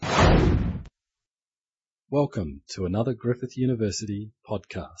Welcome to another Griffith University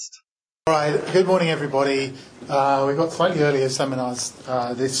podcast. All right, good morning everybody. We've got slightly earlier seminars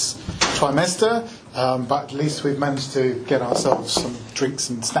this trimester, but at least we've managed to get ourselves some drinks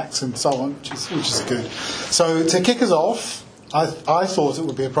and snacks and so on, which is good. So to kick us off, I thought it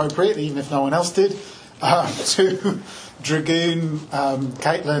would be appropriate, even if no one else did, to dragoon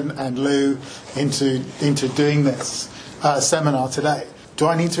Caitlin and Lou into doing this seminar today. Do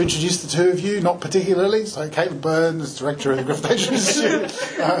I need to introduce the two of you? Not particularly. So Caitlin Burns, Director of the Griffith Asian Institute,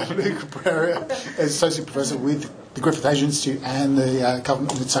 Lou Cabrera is Associate Professor with the Griffith Asian Institute and the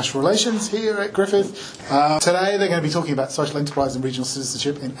Government and International Relations here at Griffith. Today they're going to be talking about social enterprise and regional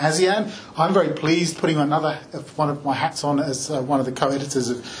citizenship in ASEAN. I'm very pleased putting one of my hats on as one of the co-editors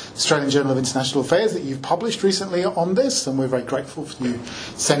of Australian Journal of International Affairs that you've published recently on this, and we're very grateful for you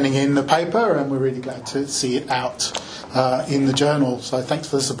sending in the paper, and we're really glad to see it out in the journal. So thanks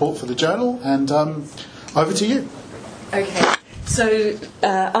for the support for the journal, and over to you. Okay, so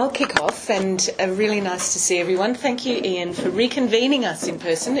I'll kick off, and really nice to see everyone. Thank you, Ian, for reconvening us in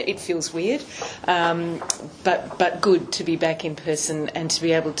person. It feels weird, but good to be back in person and to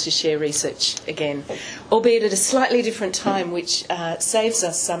be able to share research again, albeit at a slightly different time, which saves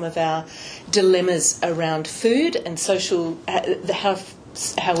us some of our dilemmas around food and social,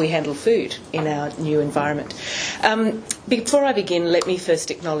 how we handle food in our new environment. Before I begin, let me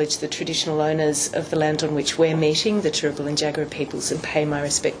first acknowledge the traditional owners of the land on which we're meeting, the Turrbal and Jagera peoples, and pay my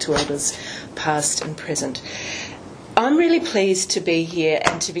respect to elders past and present. I'm really pleased to be here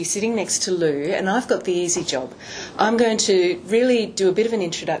and to be sitting next to Lou, and I've got the easy job. I'm going to really do a bit of an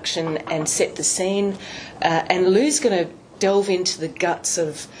introduction and set the scene, and Lou's going to delve into the guts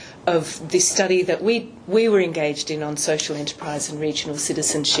of this study that we were engaged in on social enterprise and regional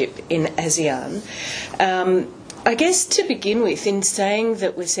citizenship in ASEAN. I guess to begin with, in saying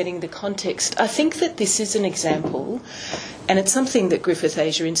that we're setting the context, I think that this is an example, and it's something that Griffith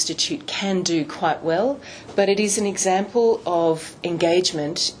Asia Institute can do quite well, but it is an example of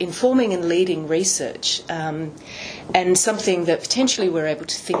engagement, informing and leading research, and something that potentially we're able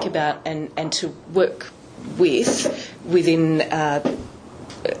to think about and to work within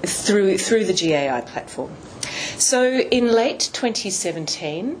through the GAI platform. So in late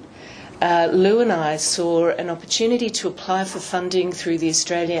 2017, Lou and I saw an opportunity to apply for funding through the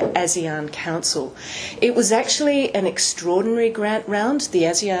Australia-ASEAN Council. It was actually an extraordinary grant round. The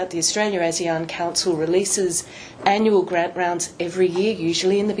Australia-ASEAN Council releases annual grant rounds every year,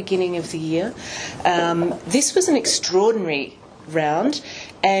 usually in the beginning of the year. This was an extraordinary round,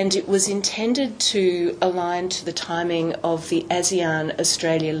 and it was intended to align to the timing of the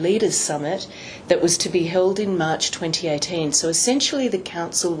ASEAN-Australia Leaders Summit that was to be held in March 2018. So essentially the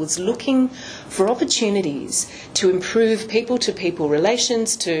Council was looking for opportunities to improve people-to-people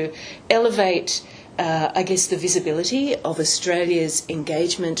relations, to elevate the visibility of Australia's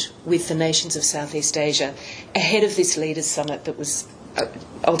engagement with the nations of Southeast Asia ahead of this Leaders Summit that was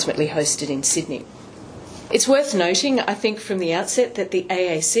ultimately hosted in Sydney. It's worth noting, I think, from the outset that the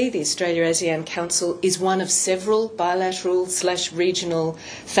AAC, the Australia-ASEAN Council, is one of several bilateral/regional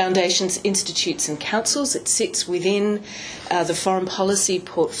foundations, institutes and councils. It sits within the foreign policy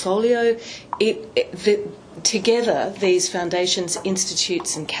portfolio. Together, these foundations,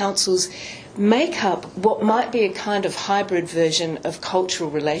 institutes and councils make up what might be a kind of hybrid version of cultural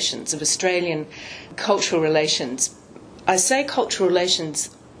relations, of Australian cultural relations. I say cultural relations,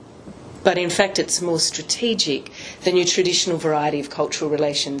 but in fact it's more strategic than your traditional variety of cultural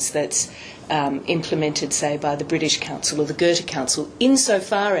relations that's implemented, say, by the British Council or the Goethe Council,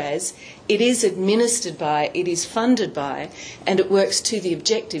 insofar as it is administered by, it is funded by, and it works to the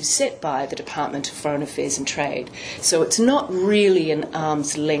objectives set by the Department of Foreign Affairs and Trade. So it's not really an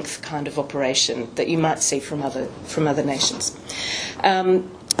arm's length kind of operation that you might see from other nations.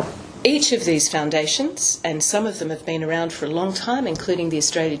 Each of these foundations, and some of them have been around for a long time, including the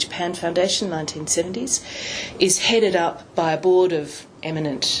Australia-Japan Foundation, 1970s, is headed up by a board of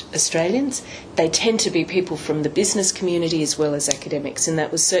eminent Australians. They tend to be people from the business community as well as academics, and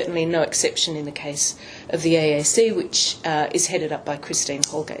that was certainly no exception in the case of the AAC, which is headed up by Christine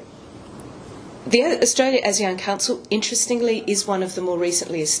Holgate. The Australia-ASEAN Council, interestingly, is one of the more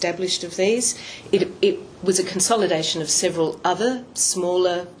recently established of these. It was a consolidation of several other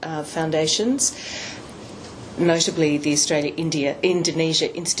smaller foundations. Notably, the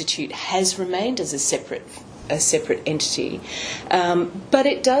Australia-Indonesia Institute has remained as a separate entity, but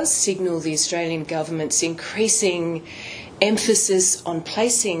it does signal the Australian government's increasing emphasis on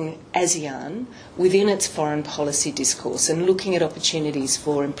placing ASEAN within its foreign policy discourse and looking at opportunities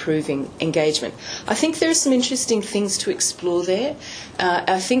for improving engagement. I think there are some interesting things to explore there.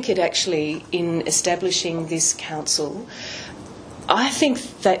 I think it actually, in establishing this council, I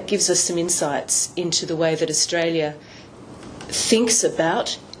think that gives us some insights into the way that Australia thinks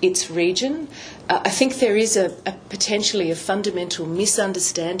about its region. I think there is potentially a fundamental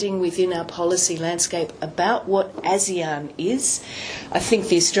misunderstanding within our policy landscape about what ASEAN is. I think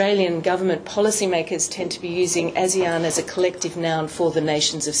the Australian government policymakers tend to be using ASEAN as a collective noun for the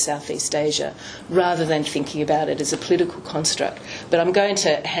nations of Southeast Asia rather than thinking about it as a political construct. But I'm going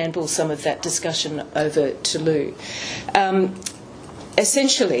to handle some of that discussion over to Lou.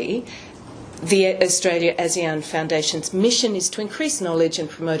 Essentially, the Australia ASEAN Foundation's mission is to increase knowledge and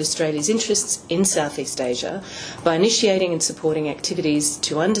promote Australia's interests in Southeast Asia by initiating and supporting activities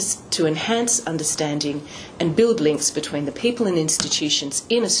to enhance understanding and build links between the people and institutions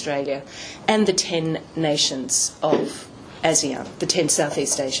in Australia and the 10 nations of ASEAN, the 10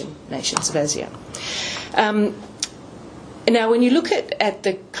 Southeast Asian nations of ASEAN. Now, when you look at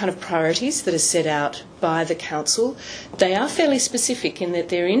the kind of priorities that are set out by the Council, they are fairly specific in that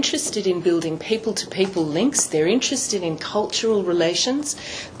they're interested in building people-to-people links, they're interested in cultural relations,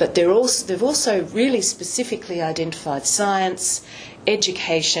 but they've also really specifically identified science,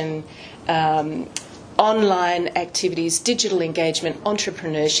 education, online activities, digital engagement,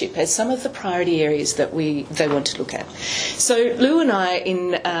 entrepreneurship as some of the priority areas that they want to look at. So Lou and I,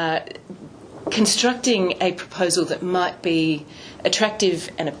 in constructing a proposal that might be attractive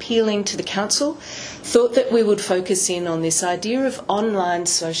and appealing to the Council, thought that we would focus in on this idea of online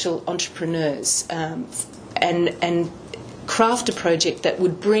social entrepreneurs and craft a project that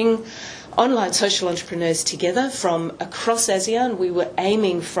would bring online social entrepreneurs together from across ASEAN. We were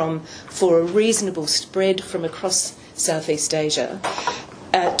aiming for a reasonable spread from across Southeast Asia.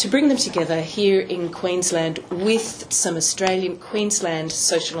 To bring them together here in Queensland with some Australian Queensland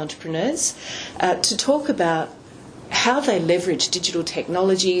social entrepreneurs to talk about how they leverage digital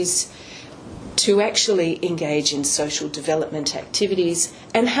technologies to actually engage in social development activities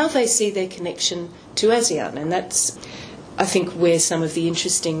and how they see their connection to ASEAN. And that's, I think, where some of the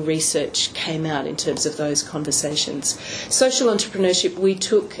interesting research came out in terms of those conversations. Social entrepreneurship we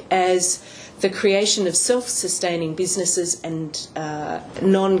took as the creation of self-sustaining businesses and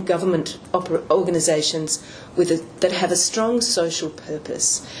non-government organisations that have a strong social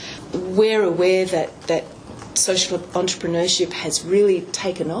purpose. We're aware that social entrepreneurship has really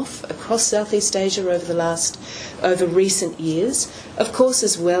taken off across Southeast Asia over recent years, of course,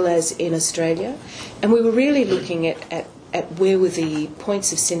 as well as in Australia. And we were really looking at where were the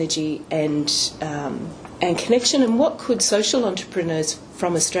points of synergy and connection, and what could social entrepreneurs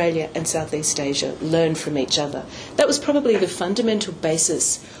from Australia and Southeast Asia learn from each other. That was probably the fundamental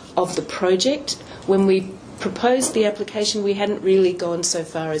basis of the project. When we proposed the application, we hadn't really gone so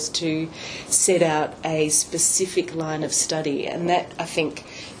far as to set out a specific line of study, and that, I think,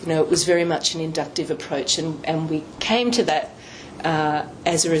 it was very much an inductive approach, and we came to that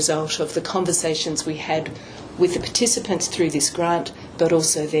as a result of the conversations we had with the participants through this grant, but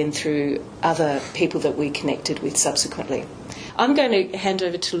also then through other people that we connected with subsequently. I'm going to hand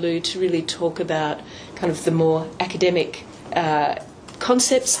over to Lou to really talk about kind of the more academic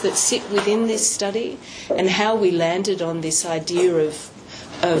concepts that sit within this study and how we landed on this idea of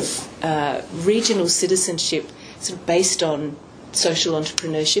regional citizenship sort of based on social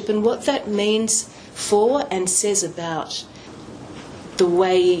entrepreneurship and what that means for and says about the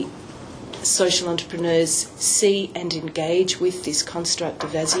way social entrepreneurs see and engage with this construct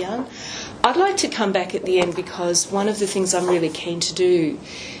of ASEAN. I'd like to come back at the end because one of the things I'm really keen to do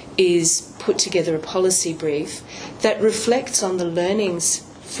is put together a policy brief that reflects on the learnings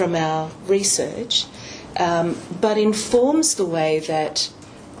from our research, but informs the way that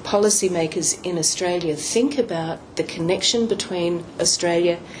policymakers in Australia think about the connection between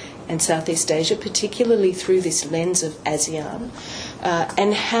Australia and Southeast Asia, particularly through this lens of ASEAN,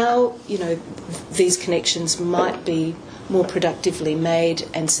 and how these connections might be more productively made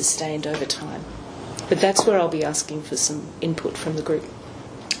and sustained over time. But that's where I'll be asking for some input from the group.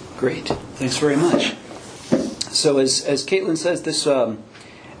 Great, thanks very much. So as Caitlin says, this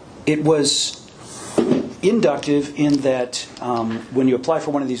it was inductive in that when you apply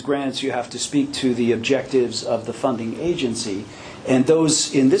for one of these grants, you have to speak to the objectives of the funding agency. And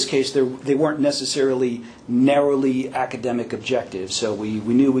those, in this case, they weren't necessarily narrowly academic objectives. So we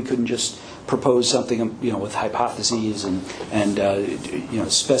knew we couldn't just propose something, with hypotheses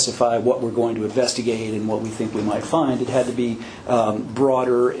and specify what we're going to investigate and what we think we might find. It had to be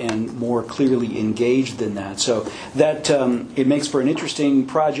broader and more clearly engaged than that. So that it makes for an interesting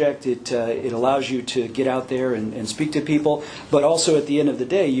project. It allows you to get out there and speak to people, but also at the end of the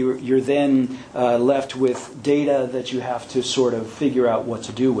day, you're then left with data that you have to sort of figure out what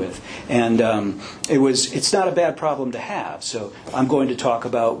to do with. And it's not a bad problem to have. So I'm going to talk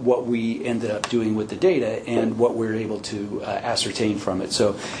about what we ended up doing with the data and what we're able to ascertain from it.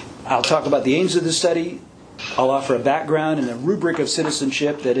 So I'll talk about the aims of the study. I'll offer a background and a rubric of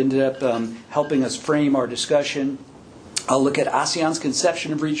citizenship that ended up helping us frame our discussion. I'll look at ASEAN's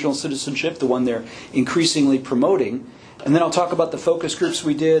conception of regional citizenship, the one they're increasingly promoting. And then I'll talk about the focus groups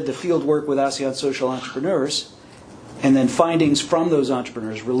we did, the field work with ASEAN social entrepreneurs, and then findings from those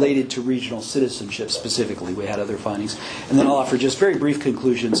entrepreneurs related to regional citizenship specifically. We had other findings. And then I'll offer just very brief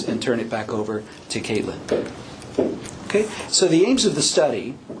conclusions and turn it back over to Caitlin. Okay, so the aims of the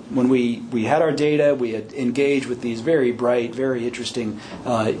study, when we had our data, we had engaged with these very bright, very interesting,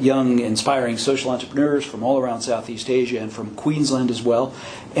 young, inspiring social entrepreneurs from all around Southeast Asia and from Queensland as well.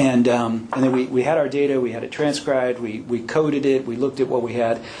 And then we had our data, we had it transcribed, we coded it, we looked at what we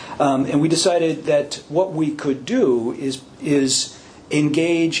had, and we decided that what we could do is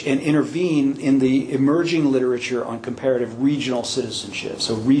engage and intervene in the emerging literature on comparative regional citizenship.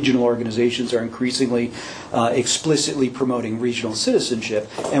 So regional organizations are increasingly explicitly promoting regional citizenship,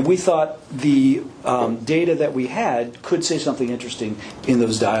 and we thought the data that we had could say something interesting in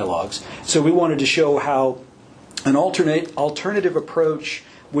those dialogues. So we wanted to show how an alternative approach,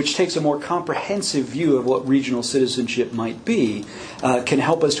 which takes a more comprehensive view of what regional citizenship might be, can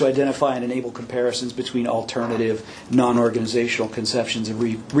help us to identify and enable comparisons between alternative, non-organizational conceptions of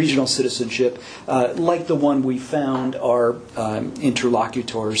regional citizenship, like the one we found our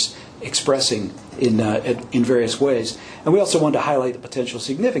interlocutors expressing in various ways. And we also wanted to highlight the potential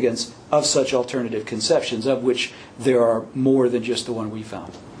significance of such alternative conceptions, of which there are more than just the one we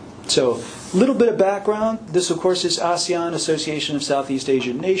found. So, a little bit of background. This, of course, is ASEAN, Association of Southeast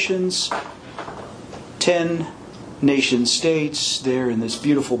Asian Nations. 10 nation-states there in this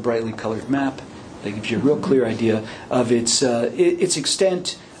beautiful, brightly colored map. That gives you a real clear idea of its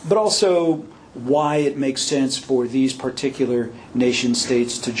extent, but also why it makes sense for these particular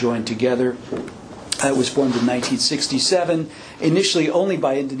nation-states to join together. It was formed in 1967, initially only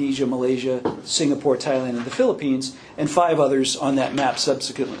by Indonesia, Malaysia, Singapore, Thailand, and the Philippines, and 5 others on that map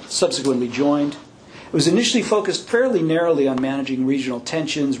subsequently joined. It was initially focused fairly narrowly on managing regional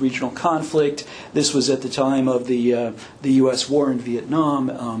tensions, regional conflict. This was at the time of the U.S. war in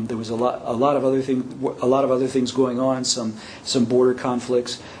Vietnam. There was a lot of other things going on, some border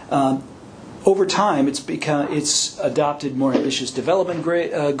conflicts. Over time, it's adopted more ambitious development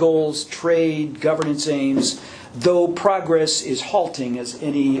goals, trade, governance aims, though progress is halting, as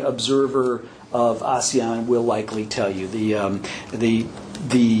any observer of ASEAN will likely tell you.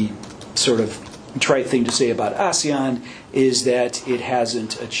 The sort of trite thing to say about ASEAN is that it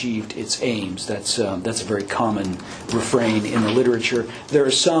hasn't achieved its aims. That's a very common refrain in the literature. There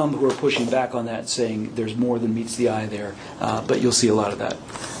are some who are pushing back on that, saying there's more than meets the eye there, but you'll see a lot of that.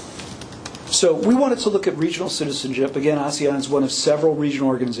 So we wanted to look at regional citizenship. Again, ASEAN is one of several regional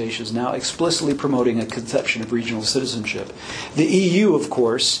organizations now explicitly promoting a conception of regional citizenship. The EU, of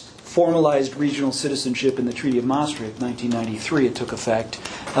course, formalized regional citizenship in the Treaty of Maastricht, 1993. It took effect.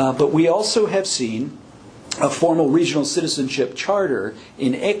 But we also have seen a formal regional citizenship charter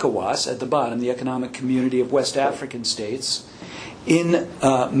in ECOWAS, at the bottom, the Economic Community of West African States.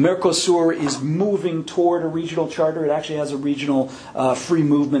 Mercosur is moving toward a regional charter. It actually has a regional free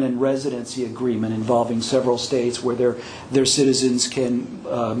movement and residency agreement involving several states where their citizens can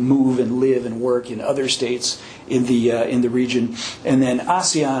move and live and work in other states in the region. And then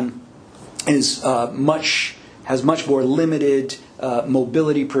ASEAN has much more limited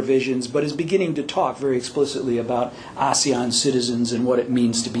mobility provisions, but is beginning to talk very explicitly about ASEAN citizens and what it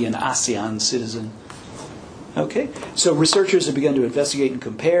means to be an ASEAN citizen. Okay, so researchers have begun to investigate and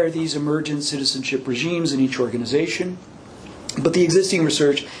compare these emergent citizenship regimes in each organization. But the existing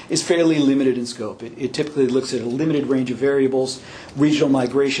research is fairly limited in scope. It typically looks at a limited range of variables, regional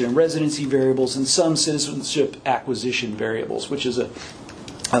migration and residency variables, and some citizenship acquisition variables, which is a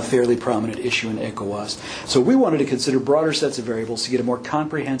fairly prominent issue in ECOWAS. So we wanted to consider broader sets of variables to get a more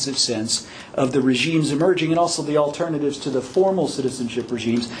comprehensive sense of the regimes emerging and also the alternatives to the formal citizenship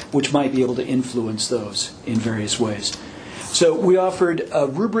regimes, which might be able to influence those in various ways. So we offered a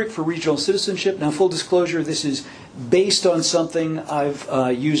rubric for regional citizenship. Now, full disclosure, this is based on something I've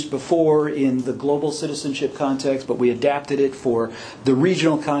used before in the global citizenship context, but we adapted it for the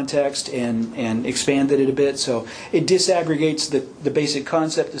regional context and expanded it a bit. So it disaggregates the basic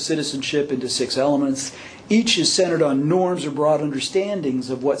concept of citizenship into 6 elements. Each is centered on norms or broad understandings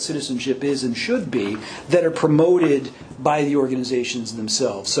of what citizenship is and should be that are promoted by the organizations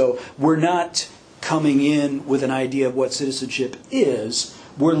themselves. So we're not coming in with an idea of what citizenship is.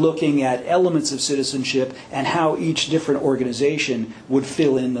 We're looking at elements of citizenship and how each different organization would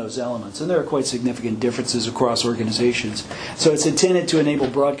fill in those elements. And there are quite significant differences across organizations. So it's intended to enable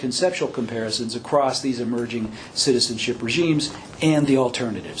broad conceptual comparisons across these emerging citizenship regimes and the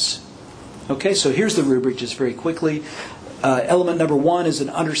alternatives. Okay, so here's the rubric just very quickly. Element number 1 is an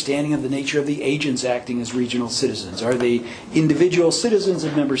understanding of the nature of the agents acting as regional citizens. Are they individual citizens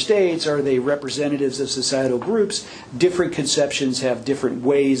of member states? Are they representatives of societal groups? Different conceptions have different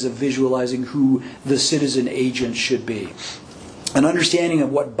ways of visualizing who the citizen agent should be. An understanding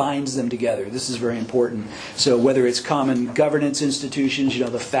of what binds them together. This is very important. So whether it's common governance institutions,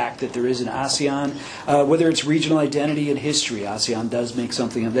 the fact that there is an ASEAN, whether it's regional identity and history, ASEAN does make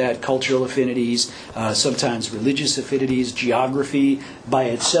something of that, cultural affinities, sometimes religious affinities, geography by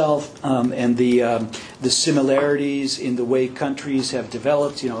itself, and the similarities in the way countries have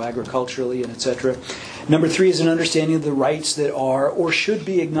developed, agriculturally and etc. Number 3 is an understanding of the rights that are or should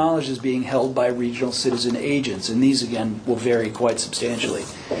be acknowledged as being held by regional citizen agents, and these again will vary quite substantially.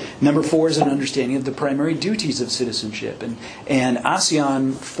 Number 4 is an understanding of the primary duties of citizenship, and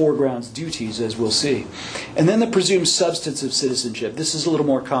ASEAN foregrounds duties, as we'll see. And then the presumed substance of citizenship. This is a little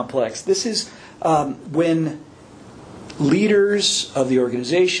more complex. This is when leaders of the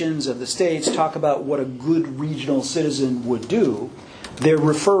organizations, of the states, talk about what a good regional citizen would do. They're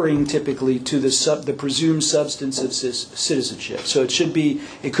referring typically to the presumed substance of citizenship. So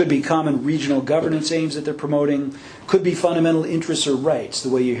it could be common regional governance aims that they're promoting, could be fundamental interests or rights, the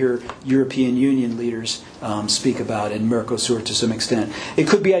way you hear European Union leaders speak about, and Mercosur to some extent. It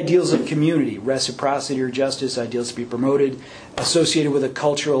could be ideals of community, reciprocity or justice, ideals to be promoted, associated with a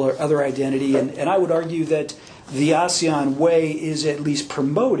cultural or other identity. And I would argue that the ASEAN way is at least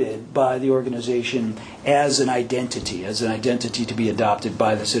promoted by the organization as an identity to be adopted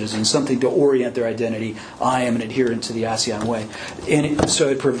by the citizens, something to orient their identity. I am an adherent to the ASEAN way. And so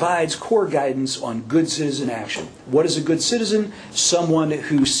it provides core guidance on good citizen action. What is a good citizen? Someone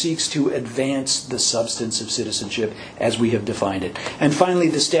who seeks to advance the substance of citizenship as we have defined it. And finally,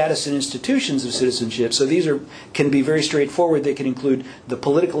 the status and institutions of citizenship. So these can be very straightforward. They can include the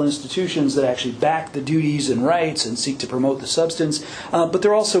political institutions that actually back the duties and rights and seek to promote the substance, but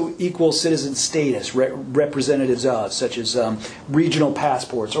they're also equal citizen status, representatives of, such as regional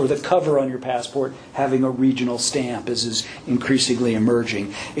passports, or the cover on your passport having a regional stamp, as is increasingly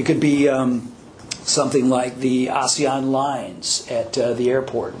emerging. It could be something like the ASEAN lines at the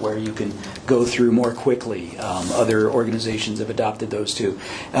airport, where you can go through more quickly. Other organizations have adopted those too.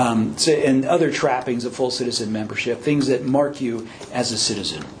 And other trappings of full citizen membership, things that mark you as a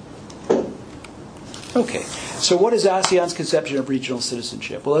citizen. Okay, so what is ASEAN's conception of regional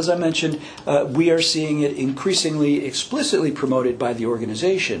citizenship? Well, as I mentioned, we are seeing it increasingly explicitly promoted by the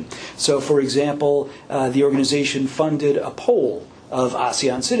organization. So, for example, the organization funded a poll of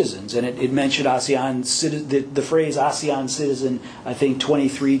ASEAN citizens, and it mentioned the phrase ASEAN citizen, I think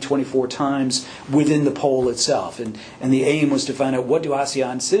 24 times within the poll itself, and the aim was to find out, what do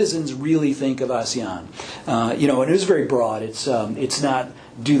ASEAN citizens really think of ASEAN? And it was very broad. It's not,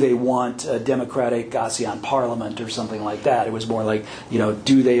 do they want a democratic ASEAN parliament or something like that? It was more like,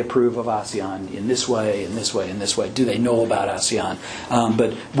 do they approve of ASEAN in this way, in this way, in this way? Do they know about ASEAN?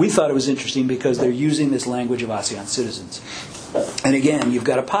 But we thought it was interesting because they're using this language of ASEAN citizens. And again, you've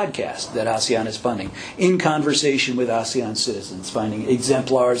got a podcast that ASEAN is funding, in conversation with ASEAN citizens, finding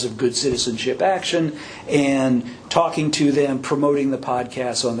exemplars of good citizenship action and talking to them, promoting the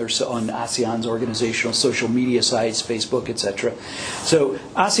podcast on ASEAN's organizational social media sites, Facebook, etc. So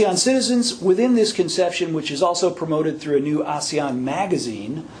ASEAN citizens, within this conception, which is also promoted through a new ASEAN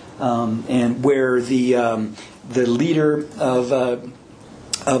magazine, and where the leader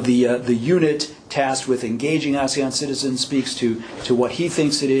of the unit tasked with engaging ASEAN citizens speaks to what he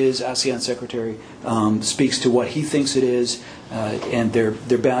thinks it is. ASEAN Secretary speaks to what he thinks it is, and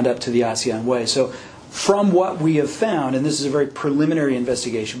they're bound up to the ASEAN way. So From what we have found, and this is a very preliminary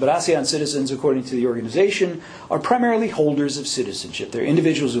investigation, but ASEAN citizens, according to the organization, are primarily holders of citizenship. They're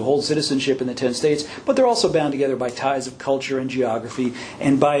individuals who hold citizenship in the 10 states, but they're also bound together by ties of culture and geography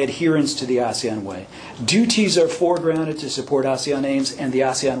and by adherence to the ASEAN way. Duties are foregrounded to support ASEAN aims and the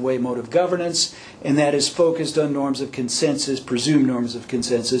ASEAN way mode of governance, and that is focused on norms of consensus, presumed norms of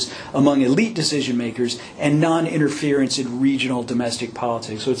consensus, among elite decision makers and non-interference in regional domestic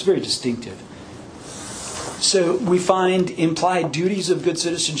politics. So it's very distinctive. So we find implied duties of good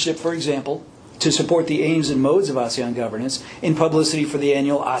citizenship, for example, to support the aims and modes of ASEAN governance in publicity for the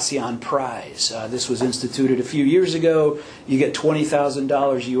annual ASEAN Prize. This was instituted a few years ago. You get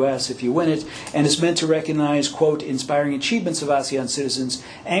 $20,000 US if you win it, and it's meant to recognize, quote, inspiring achievements of ASEAN citizens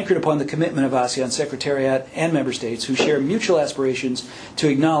anchored upon the commitment of ASEAN Secretariat and member states who share mutual aspirations to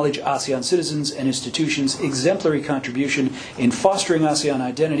acknowledge ASEAN citizens and institutions' exemplary contribution in fostering ASEAN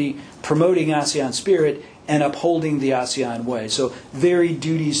identity, promoting ASEAN spirit, and upholding the ASEAN way. So very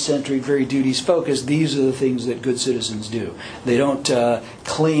duties-centric, very duties-focused. These are the things that good citizens do. They don't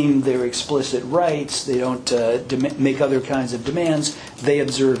claim their explicit rights. They don't make other kinds of demands. They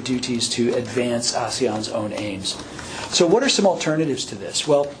observe duties to advance ASEAN's own aims. So what are some alternatives to this?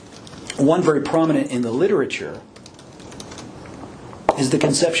 Well, one very prominent in the literature is the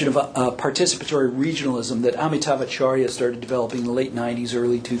conception of a participatory regionalism that Amitav Acharya started developing in the late 90s,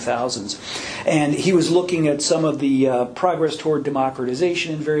 early 2000s. And he was looking at some of the progress toward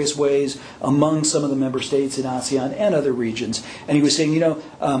democratization in various ways among some of the member states in ASEAN and other regions. And he was saying,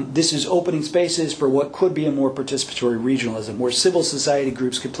 this is opening spaces for what could be a more participatory regionalism, where civil society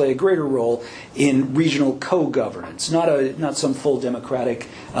groups could play a greater role in regional co-governance, not some full democratic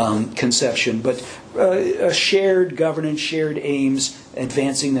conception, but a shared governance, shared aims,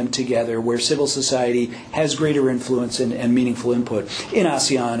 advancing them together, where civil society has greater influence and meaningful input in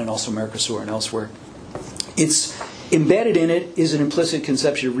ASEAN and also Mercosur and elsewhere. It's embedded in it is an implicit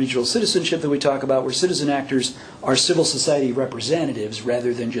conception of regional citizenship that we talk about, where citizen actors are civil society representatives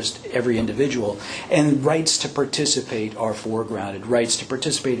rather than just every individual. And rights to participate are foregrounded, rights to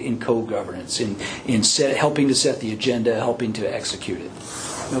participate in co-governance, in helping to set the agenda, helping to execute it.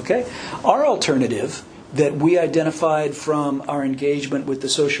 Okay? Our alternative that we identified from our engagement with the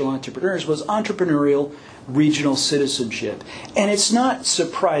social entrepreneurs was entrepreneurial regional citizenship. And it's not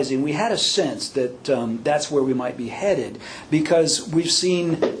surprising. We had a sense that that's where we might be headed, because we've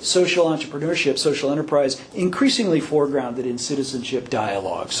seen social entrepreneurship, social enterprise, increasingly foregrounded in citizenship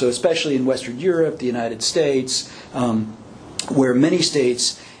dialogue. So especially in Western Europe, the United States, where many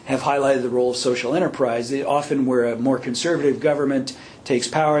states have highlighted the role of social enterprise. They often, where a more conservative government takes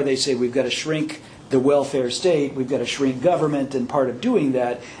power, they say we've got to shrink the welfare state, we've got to shrink government, and part of doing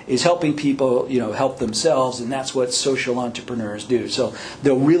that is helping people, help themselves, and that's what social entrepreneurs do. So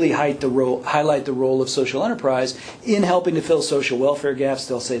they'll really highlight the role of social enterprise in helping to fill social welfare gaps.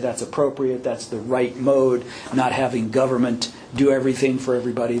 They'll say that's appropriate, that's the right mode, not having government do everything for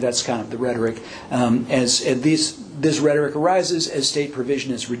everybody. That's kind of the rhetoric. This rhetoric arises as state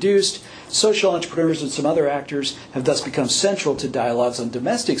provision is reduced. Social entrepreneurs and some other actors have thus become central to dialogues on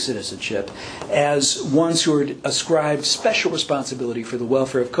domestic citizenship as ones who are ascribed special responsibility for the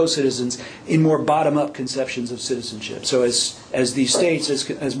welfare of co-citizens in more bottom-up conceptions of citizenship. So as these states,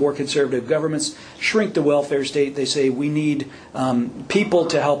 as more conservative governments shrink the welfare state, they say we need people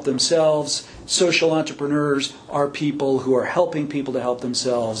to help themselves. Social entrepreneurs are people who are helping people to help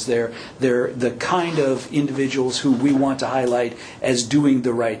themselves. They're the kind of individuals who we want to highlight as doing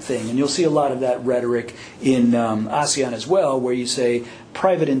the right thing. And you'll see a lot of that rhetoric in ASEAN as well, where you say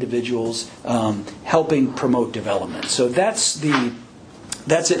private individuals helping promote development. So that's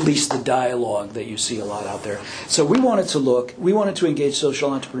at least the dialogue that you see a lot out there. So we wanted to engage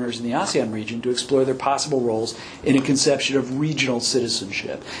social entrepreneurs in the ASEAN region to explore their possible roles in a conception of regional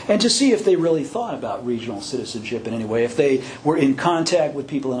citizenship, and to see if they really thought about regional citizenship in any way, if they were in contact with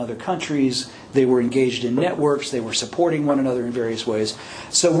people in other countries, they were engaged in networks, they were supporting one another in various ways.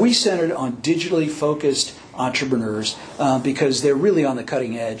 So we centered on digitally focused entrepreneurs because they're really on the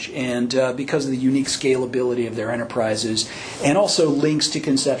cutting edge, and because of the unique scalability of their enterprises, and also links to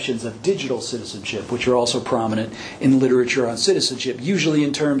conceptions of digital citizenship, which are also prominent in literature on citizenship, usually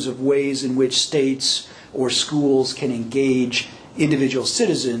in terms of ways in which states or schools can engage individual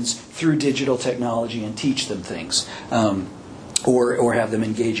citizens through digital technology and teach them things. Or have them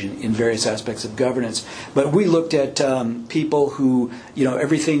engage in various aspects of governance. But we looked at people who,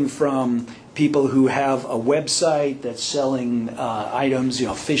 everything from people who have a website that's selling items,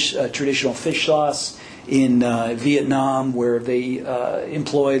 traditional fish sauce in Vietnam, where they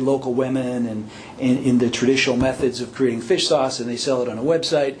employ local women and in the traditional methods of creating fish sauce, and they sell it on a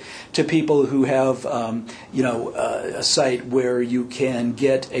website, to people who have a site where you can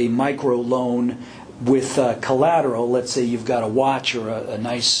get a micro loan with collateral. Let's say you've got a watch or a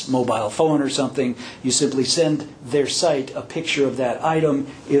nice mobile phone or something. You simply send their site a picture of that item.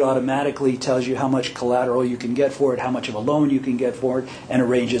 It automatically tells you how much collateral you can get for it, how much of a loan you can get for it, and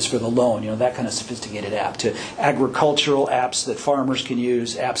arranges for the loan. That kind of sophisticated app. To agricultural apps that farmers can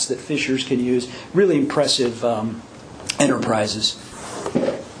use, apps that fishers can use. Really impressive enterprises.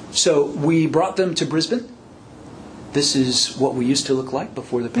 So we brought them to Brisbane. This is what we used to look like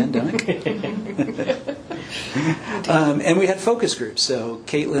before the pandemic. And we had focus groups. So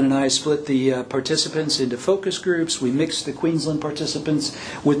Caitlin and I split the participants into focus groups. We mixed the Queensland participants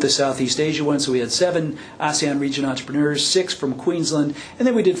with the Southeast Asia ones. So we had 7 ASEAN region entrepreneurs, 6 from Queensland. And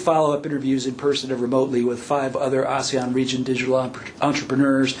then we did follow-up interviews in person or remotely with 5 other ASEAN region digital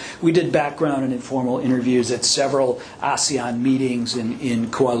entrepreneurs. We did background and informal interviews at several ASEAN meetings in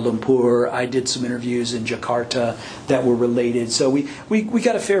Kuala Lumpur. I did some interviews in Jakarta that were related. So we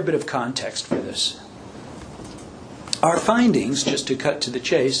got a fair bit of context for this. Our findings, just to cut to the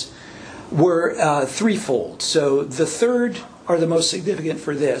chase, were threefold. So the third are the most significant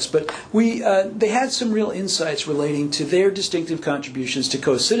for this, but they had some real insights relating to their distinctive contributions to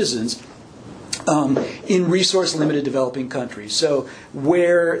co-citizens in resource-limited developing countries. So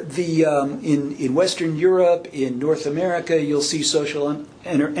where in Western Europe, in North America, you'll see social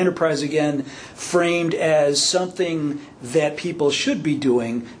enterprise again framed as something that people should be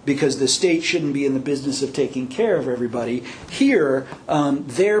doing because the state shouldn't be in the business of taking care of everybody. Here,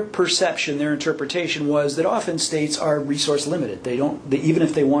 their perception, their interpretation was that often states are resource limited. Even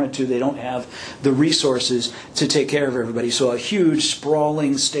if they wanted to, they don't have the resources to take care of everybody. So a huge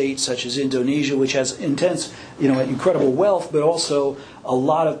sprawling state such as Indonesia, which has intense, incredible wealth, but also a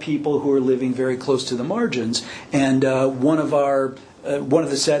lot of people who are living very close to the margins. And one of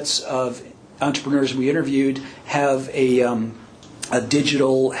the sets of entrepreneurs we interviewed have a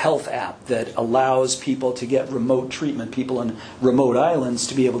digital health app that allows people to get remote treatment, people on remote islands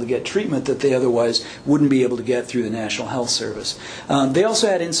to be able to get treatment that they otherwise wouldn't be able to get through the National Health Service. They also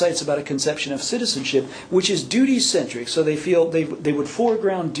had insights about a conception of citizenship, which is duty-centric, so they feel they would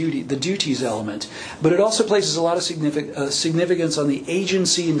foreground the duties element, but it also places a lot of significance on the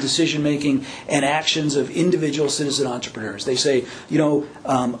agency and decision-making and actions of individual citizen entrepreneurs. They say,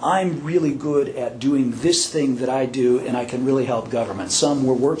 I'm really good at doing this thing that I do, and I can really help governments. Some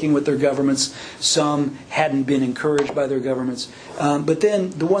were working with their governments, some hadn't been encouraged by their governments. But then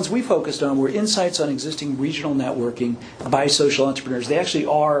the ones we focused on were insights on existing regional networking by social entrepreneurs. They actually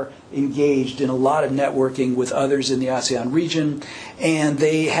are engaged in a lot of networking with others in the ASEAN region, and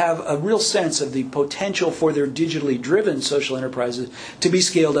they have a real sense of the potential for their digitally driven social enterprises to be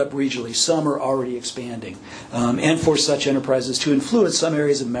scaled up regionally. Some are already expanding, and for such enterprises to influence some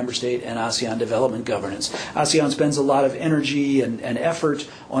areas of member state and ASEAN development governance. ASEAN spends a lot of energy and effort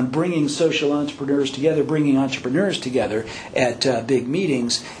on bringing social entrepreneurs together, bringing entrepreneurs together at big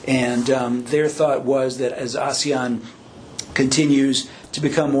meetings, and their thought was that as ASEAN continues to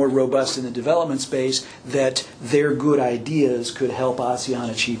become more robust in the development space, that their good ideas could help ASEAN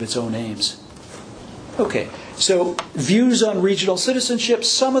achieve its own aims. Okay, so views on regional citizenship,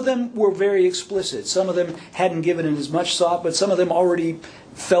 some of them were very explicit. Some of them hadn't given it as much thought, but some of them already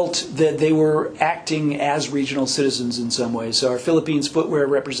felt that they were acting as regional citizens in some ways. So our Philippines footwear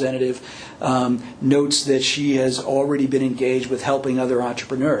representative notes that she has already been engaged with helping other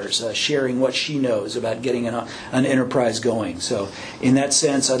entrepreneurs, sharing what she knows about getting an enterprise going. So in that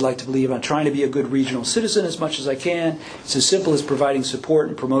sense, I'd like to believe I'm trying to be a good regional citizen as much as I can. It's as simple as providing support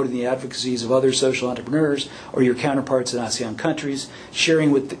and promoting the advocacies of other social entrepreneurs or your counterparts in ASEAN countries.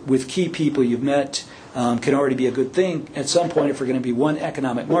 Sharing with key people you've met can already be a good thing. At some point, if we're going to be one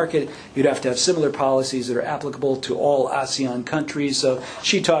economic market, you'd have to have similar policies that are applicable to all ASEAN countries. So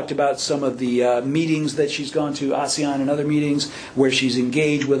she talked about some of the meetings that she's gone to, ASEAN and other meetings, where she's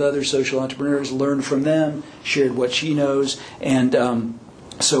engaged with other social entrepreneurs, learned from them, shared what she knows, and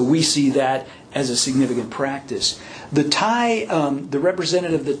so we see that as a significant practice. The the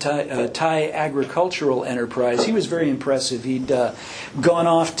representative of the Thai agricultural enterprise, he was very impressive. He'd gone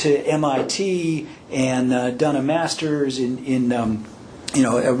off to MIT and done a master's in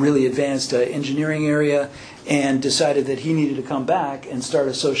a really advanced engineering area, and decided that he needed to come back and start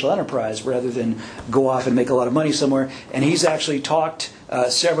a social enterprise rather than go off and make a lot of money somewhere. And he's actually talked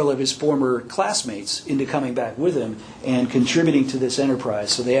several of his former classmates into coming back with him and contributing to this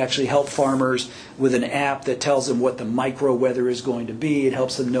enterprise. So they actually help farmers with an app that tells them what the micro weather is going to be. It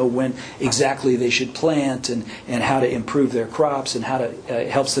helps them know when exactly they should plant and how to improve their crops and how to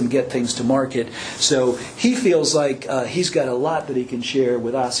helps them get things to market. So he feels like he's got a lot that he can share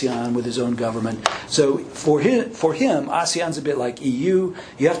with ASEAN, with his own government. So for him, ASEAN's a bit like EU.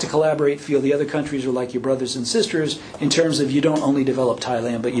 You have to collaborate, feel the other countries are like your brothers and sisters in terms of you don't only develop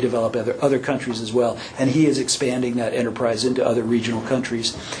Thailand, but you develop other countries as well. And he is expanding that enterprise into other regional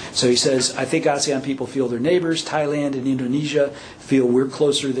countries. So he says, I think ASEAN people feel their neighbors, Thailand and Indonesia, feel we're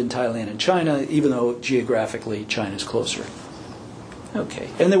closer than Thailand and China, even though geographically China's closer. Okay.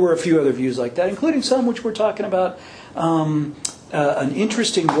 And there were a few other views like that, including some which we're talking about an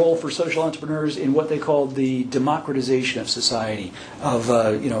interesting role for social entrepreneurs in what they called the democratization of society, of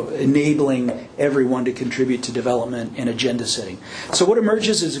enabling everyone to contribute to development and agenda setting. So what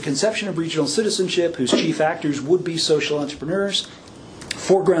emerges is a conception of regional citizenship whose chief actors would be social entrepreneurs,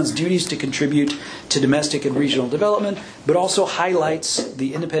 foregrounds duties to contribute to domestic and regional development, but also highlights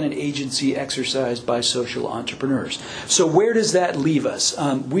the independent agency exercised by social entrepreneurs. So where does that leave us?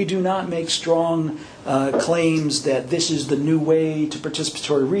 We do not make strong claims that this is the new way to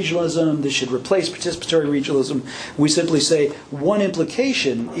participatory regionalism, this should replace participatory regionalism. We simply say one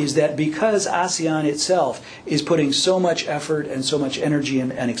implication is that because ASEAN itself is putting so much effort and so much energy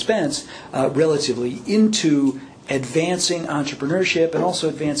and expense relatively into advancing entrepreneurship and also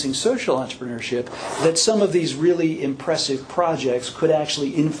advancing social entrepreneurship, that some of these really impressive projects could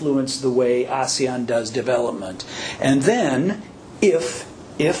actually influence the way ASEAN does development. And then, if,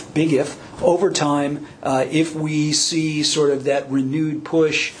 over time, if we see sort of that renewed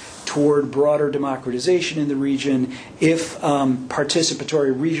push toward broader democratization in the region, if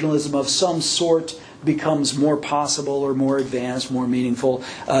participatory regionalism of some sort becomes more possible or more advanced, more meaningful,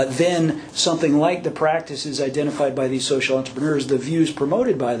 then something like the practices identified by these social entrepreneurs, the views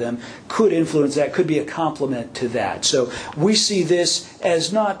promoted by them, could influence that, could be a complement to that. So we see this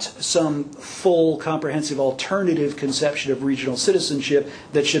as not some full, comprehensive alternative conception of regional citizenship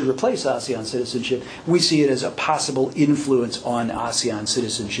that should replace ASEAN citizenship. We see it as a possible influence on ASEAN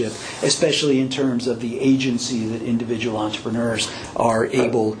citizenship, especially in terms of the agency that individual entrepreneurs are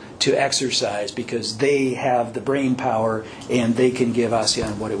able to exercise, because they have the brain power and they can give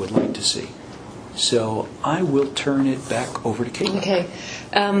ASEAN what it would like to see. So I will turn it back over to Kate. Okay.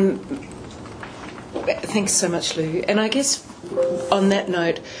 Thanks so much, Lou. And I guess on that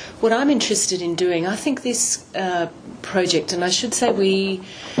note, what I'm interested in doing, I think this project, and I should say we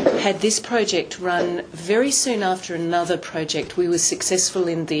had this project run very soon after another project. We were successful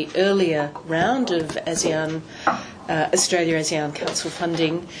in the earlier round of ASEAN Australia ASEAN Council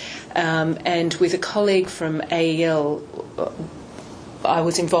funding, and with a colleague from AEL, I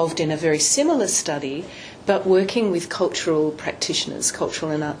was involved in a very similar study, but working with cultural practitioners,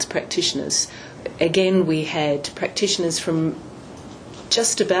 cultural and arts practitioners. Again, we had practitioners from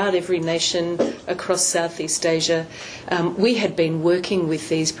just about every nation across Southeast Asia. We had been working with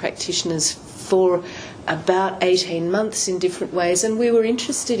these practitioners for about 18 months in different ways, and we were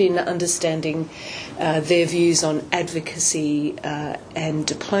interested in understanding their views on advocacy and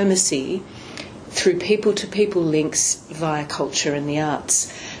diplomacy through people-to-people links via culture and the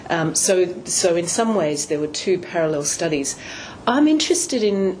arts. So in some ways there were two parallel studies. I'm interested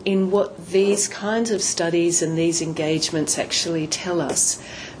in what these kinds of studies and these engagements actually tell us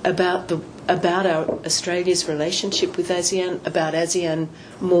about our Australia's relationship with ASEAN, about ASEAN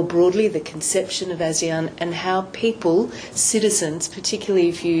more broadly, the conception of ASEAN, and how people, citizens, particularly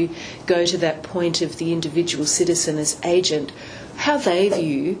if you go to that point of the individual citizen as agent, how they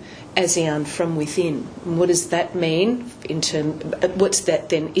view ASEAN from within. And what does that mean what's that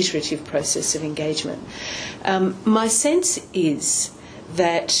then iterative process of engagement? My sense is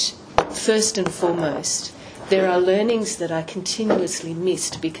that first and foremost, there are learnings that are continuously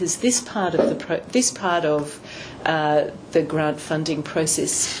missed because this part of the grant funding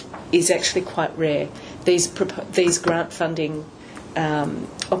process is actually quite rare. These grant funding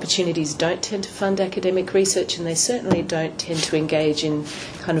opportunities don't tend to fund academic research, and they certainly don't tend to engage in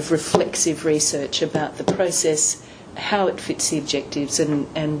kind of reflexive research about the process, how it fits the objectives,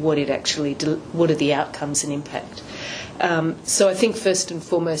 and what are the outcomes and impact. So I think first and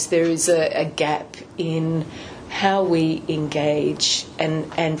foremost there is a gap in how we engage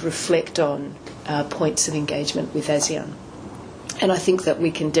and reflect on points of engagement with ASEAN. And I think that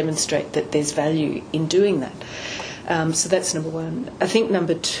we can demonstrate that there's value in doing that. So that's number one. I think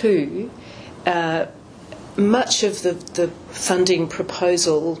number two, much of the funding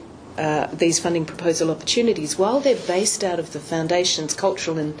proposal these funding proposal opportunities, while they're based out of the foundations,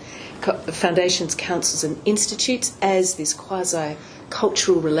 cultural and foundations, councils and institutes as this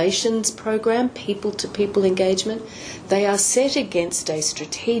quasi-cultural relations program, people-to-people engagement, they are set against a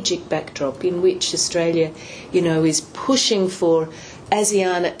strategic backdrop in which Australia, is pushing for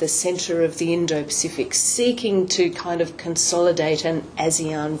ASEAN at the centre of the Indo-Pacific, seeking to kind of consolidate an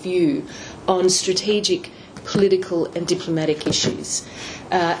ASEAN view on strategic political and diplomatic issues,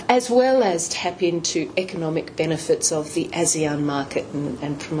 as well as tap into economic benefits of the ASEAN market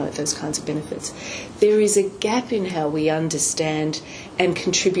and promote those kinds of benefits. There is a gap in how we understand and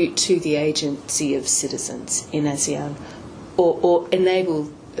contribute to the agency of citizens in ASEAN, or enable.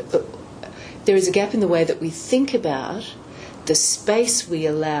 There is a gap in the way that we think about the space we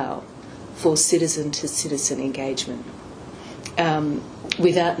allow for citizen-to-citizen engagement,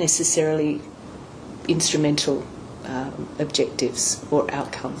 without necessarily instrumental objectives or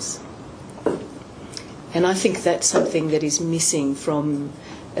outcomes. And I think that's something that is missing from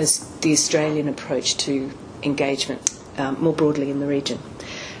the Australian approach to engagement more broadly in the region.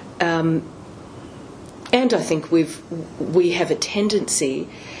 And I think we have a tendency,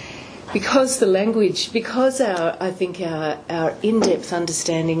 because our in-depth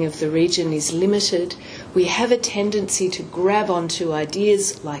understanding of the region is limited, we have a tendency to grab onto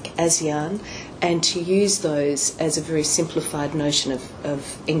ideas like ASEAN and to use those as a very simplified notion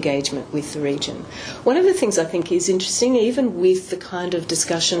of engagement with the region. One of the things I think is interesting, even with the kind of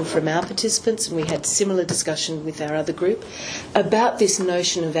discussion from our participants, and we had similar discussion with our other group, about this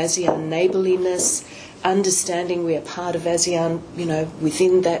notion of ASEAN neighbourliness, understanding we are part of ASEAN,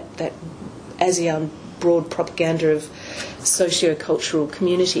 within that ASEAN broad propaganda of socio-cultural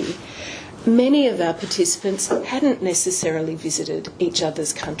community. Many of our participants hadn't necessarily visited each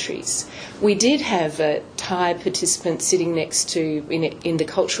other's countries. We did have a Thai participant sitting next to, in the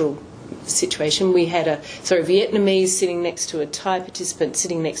cultural situation, we had a Vietnamese sitting next to a Thai participant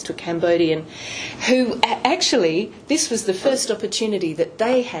sitting next to a Cambodian, who actually, this was the first opportunity that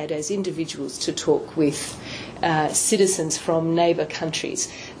they had as individuals to talk with citizens from neighbour countries.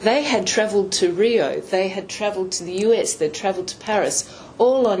 They had travelled to Rio, they had travelled to the US, they'd travelled to Paris,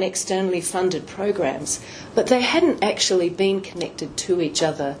 all on externally funded programs, but they hadn't actually been connected to each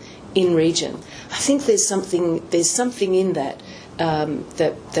other in region. I think there's something in that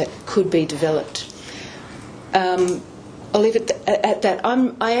that could be developed. I'll leave it at that.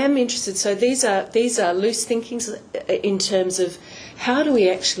 I am interested. So these are loose thinkings in terms of how do we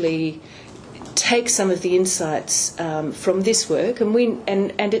actually take some of the insights from this work, and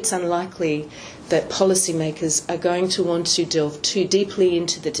it's unlikely that policymakers are going to want to delve too deeply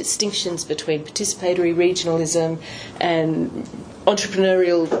into the distinctions between participatory regionalism and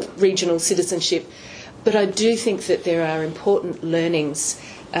entrepreneurial regional citizenship. But I do think that there are important learnings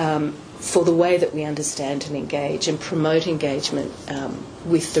for the way that we understand and engage and promote engagement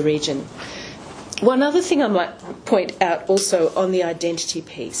with the region. One other thing I might point out also on the identity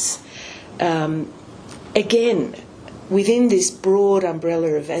piece. Again, within this broad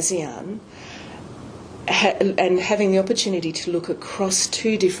umbrella of ASEAN, and having the opportunity to look across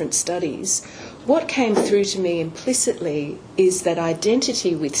two different studies, what came through to me implicitly is that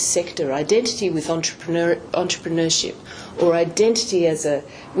identity with sector, identity with entrepreneurship, or identity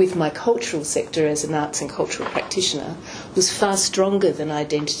with my cultural sector as an arts and cultural practitioner was far stronger than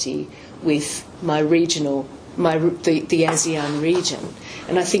identity with my regional, the ASEAN region.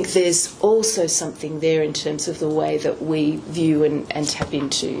 And I think there's also something there in terms of the way that we view and tap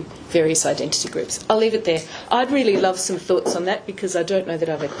into various identity groups. I'll leave it there. I'd really love some thoughts on that because I don't know that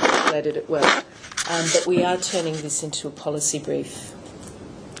I've articulated it well. But we are turning this into a policy brief.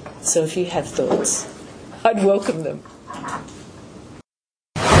 So if you have thoughts, I'd welcome them.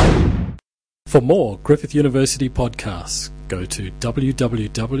 For more Griffith University podcasts, go to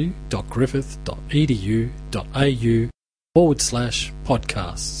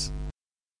www.griffith.edu.au/podcasts.